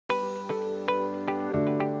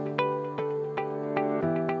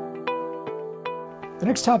The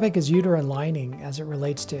next topic is uterine lining as it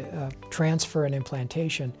relates to transfer and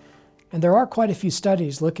implantation. And there are quite a few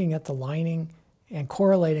studies looking at the lining and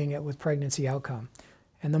correlating it with pregnancy outcome.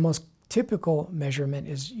 And the most typical measurement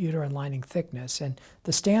is uterine lining thickness. And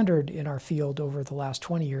the standard in our field over the last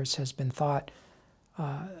 20 years has been thought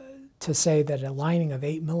to say that a lining of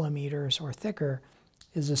 8 millimeters or thicker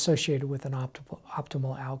is associated with an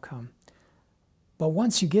optimal outcome. But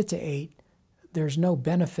once you get to 8, there's no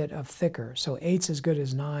benefit of thicker. So 8's as good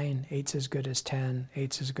as 9, 8's as good as 10,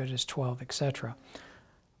 8's as good as 12, etc.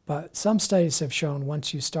 But some studies have shown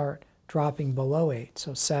once you start dropping below 8,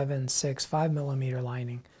 so 7, 6, 5 millimeter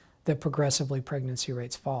lining, that progressively pregnancy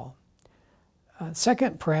rates fall.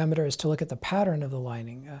 Second parameter is to look at the pattern of the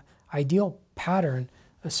lining. Ideal pattern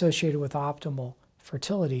associated with optimal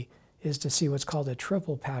fertility is to see what's called a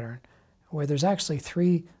triple pattern, where there's actually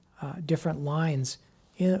 3 different lines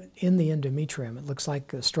in the endometrium. It looks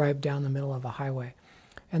like a stripe down the middle of a highway.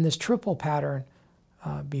 And this triple pattern,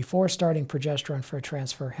 before starting progesterone for a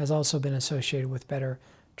transfer, has also been associated with better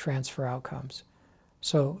transfer outcomes.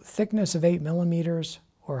 So thickness of 8 millimeters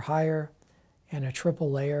or higher and a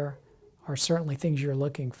triple layer are certainly things you're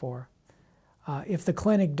looking for. If the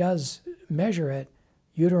clinic does measure it,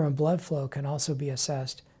 uterine blood flow can also be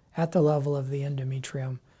assessed at the level of the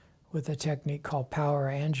endometrium with a technique called power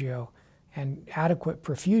angio, and adequate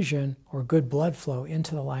perfusion or good blood flow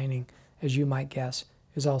into the lining, as you might guess,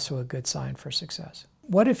 is also a good sign for success.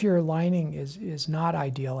 What if your lining is not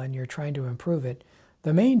ideal and you're trying to improve it?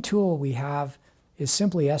 The main tool we have is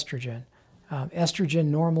simply estrogen. Estrogen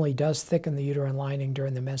normally does thicken the uterine lining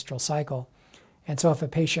during the menstrual cycle, and so if a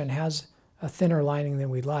patient has a thinner lining than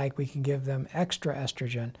we'd like, we can give them extra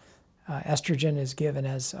estrogen. Estrogen is given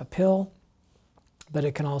as a pill, but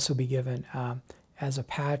it can also be given as a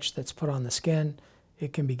patch that's put on the skin.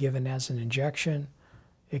 It can be given as an injection.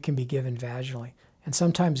 It can be given vaginally. And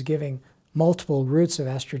sometimes giving multiple routes of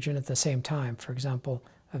estrogen at the same time, for example,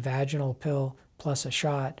 a vaginal pill plus a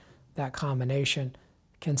shot, that combination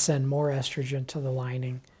can send more estrogen to the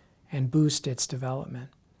lining and boost its development.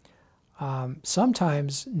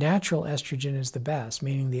 Sometimes natural estrogen is the best,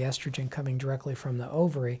 meaning the estrogen coming directly from the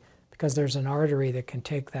ovary, because there's an artery that can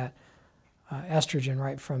take that estrogen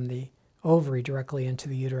right from the ovary directly into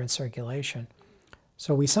the uterine circulation.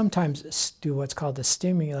 So we sometimes do what's called the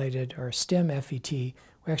stimulated or STIM FET. We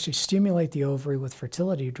actually stimulate the ovary with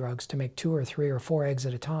fertility drugs to make 2 or 3 or 4 eggs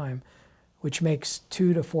at a time, which makes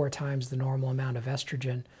 2 to 4 times the normal amount of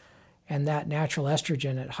estrogen. And that natural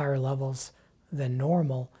estrogen at higher levels than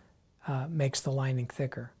normal makes the lining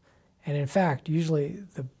thicker. And in fact, usually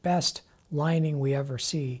the best lining we ever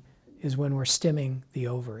see is when we're stimming the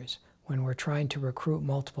ovaries, when we're trying to recruit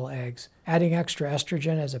multiple eggs. Adding extra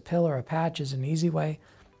estrogen as a pill or a patch is an easy way,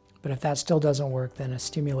 but if that still doesn't work, then a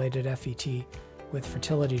stimulated FET with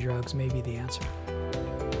fertility drugs may be the answer.